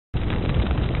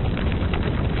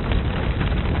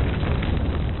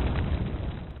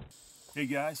Hey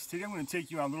guys, today I'm going to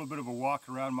take you on a little bit of a walk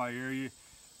around my area.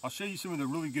 I'll show you some of the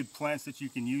really good plants that you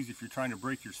can use if you're trying to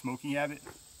break your smoking habit.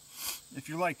 If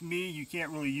you're like me, you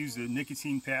can't really use the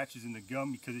nicotine patches in the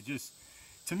gum because it just,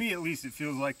 to me at least, it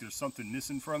feels like there's something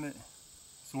missing from it.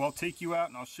 So I'll take you out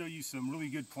and I'll show you some really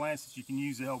good plants that you can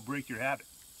use to help break your habit.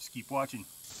 Just keep watching.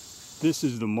 This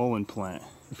is the mullein plant.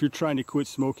 If you're trying to quit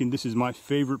smoking, this is my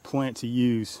favorite plant to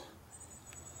use.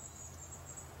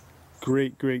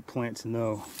 Great plant to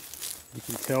know. You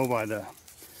can tell by the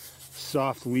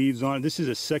soft leaves on it. This is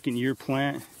a second-year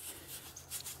plant.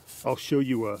 I'll show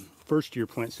you a first-year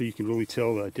plant so you can really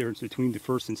tell the difference between the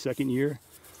first and second year.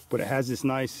 But it has this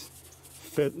nice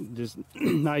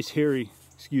hairy,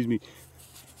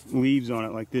 leaves on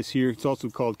it like this here. It's also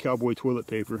called cowboy toilet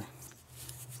paper.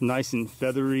 It's nice and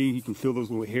feathery. You can feel those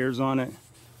little hairs on it.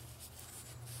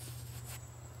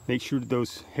 Make sure that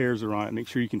those hairs are on it. Make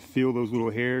sure you can feel those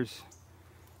little hairs.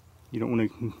 You don't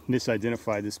want to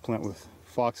misidentify this plant with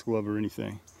foxglove or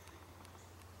anything.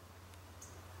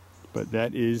 But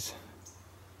that is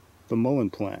the mullein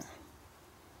plant.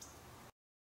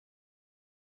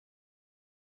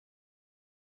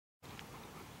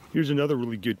 Here's another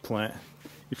really good plant.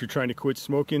 If you're trying to quit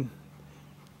smoking,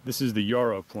 this is the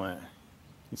yarrow plant.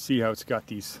 You can see how it's got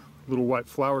these little white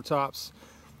flower tops.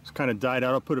 It's kind of died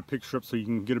out. I'll put a picture up so you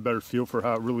can get a better feel for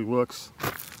how it really looks.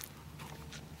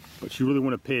 But you really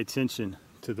want to pay attention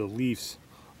to the leaves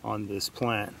on this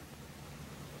plant.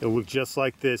 It'll look just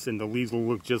like this and the leaves will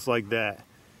look just like that.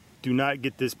 Do not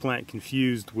get this plant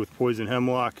confused with poison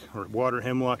hemlock or water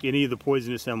hemlock, any of the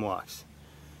poisonous hemlocks.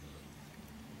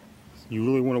 You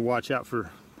really want to watch out for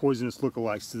poisonous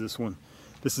lookalikes to this one.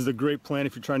 This is a great plant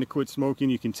if you're trying to quit smoking.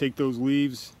 You can take those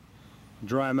leaves,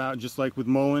 dry them out just like with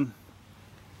mullein.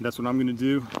 That's what I'm going to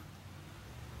do.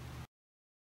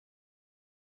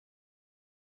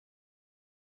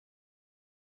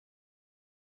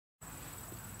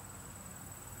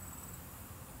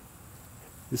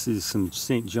 This is some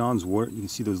St. John's wort. You can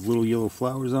see those little yellow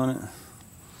flowers on it.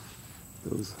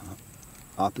 Those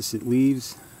opposite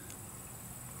leaves.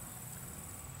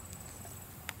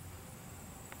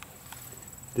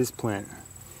 This plant,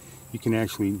 you can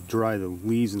actually dry the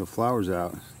leaves and the flowers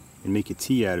out and make a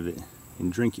tea out of it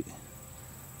and drink it.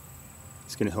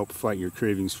 It's going to help fight your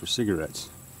cravings for cigarettes.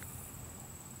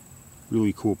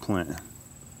 Really cool plant.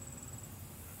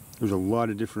 There's a lot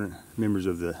of different members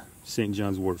of the St.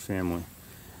 John's wort family.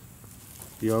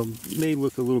 They all may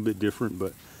look a little bit different,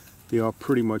 but they are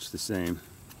pretty much the same.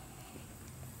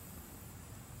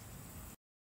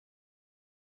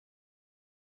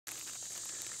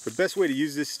 The best way to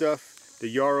use this stuff, the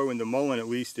yarrow and the mullein at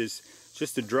least, is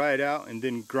just to dry it out and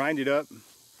then grind it up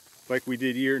like we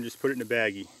did here and just put it in a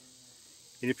baggie.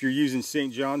 And if you're using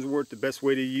St. John's wort, the best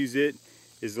way to use it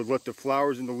is to let the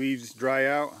flowers and the leaves dry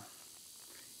out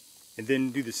and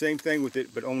then do the same thing with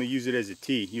it, but only use it as a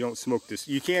tea. You don't smoke this.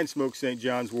 You can smoke St.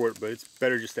 John's wort, but it's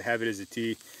better just to have it as a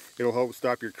tea. It'll help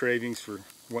stop your cravings for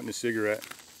wanting a cigarette.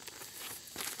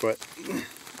 But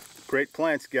great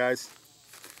plants, guys.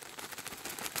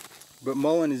 But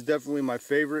mullein is definitely my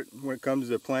favorite when it comes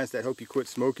to plants that help you quit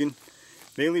smoking.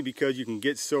 Mainly because you can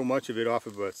get so much of it off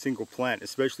of a single plant,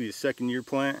 especially a second-year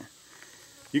plant.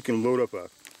 You can load up a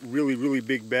really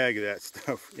big bag of that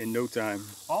stuff in no time.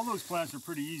 All those plants are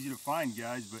pretty easy to find,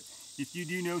 guys, but if you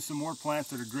do know some more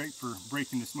plants that are great for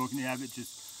breaking the smoking habit,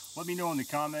 just let me know in the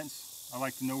comments. I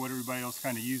like to know what everybody else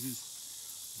kind of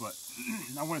uses. But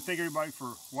I want to thank everybody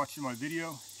for watching my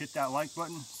video. Hit that like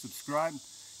button, subscribe,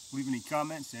 leave any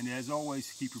comments, and as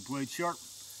always, keep your blade sharp,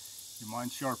 your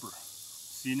mind sharper.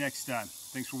 See you next time.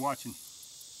 Thanks for watching.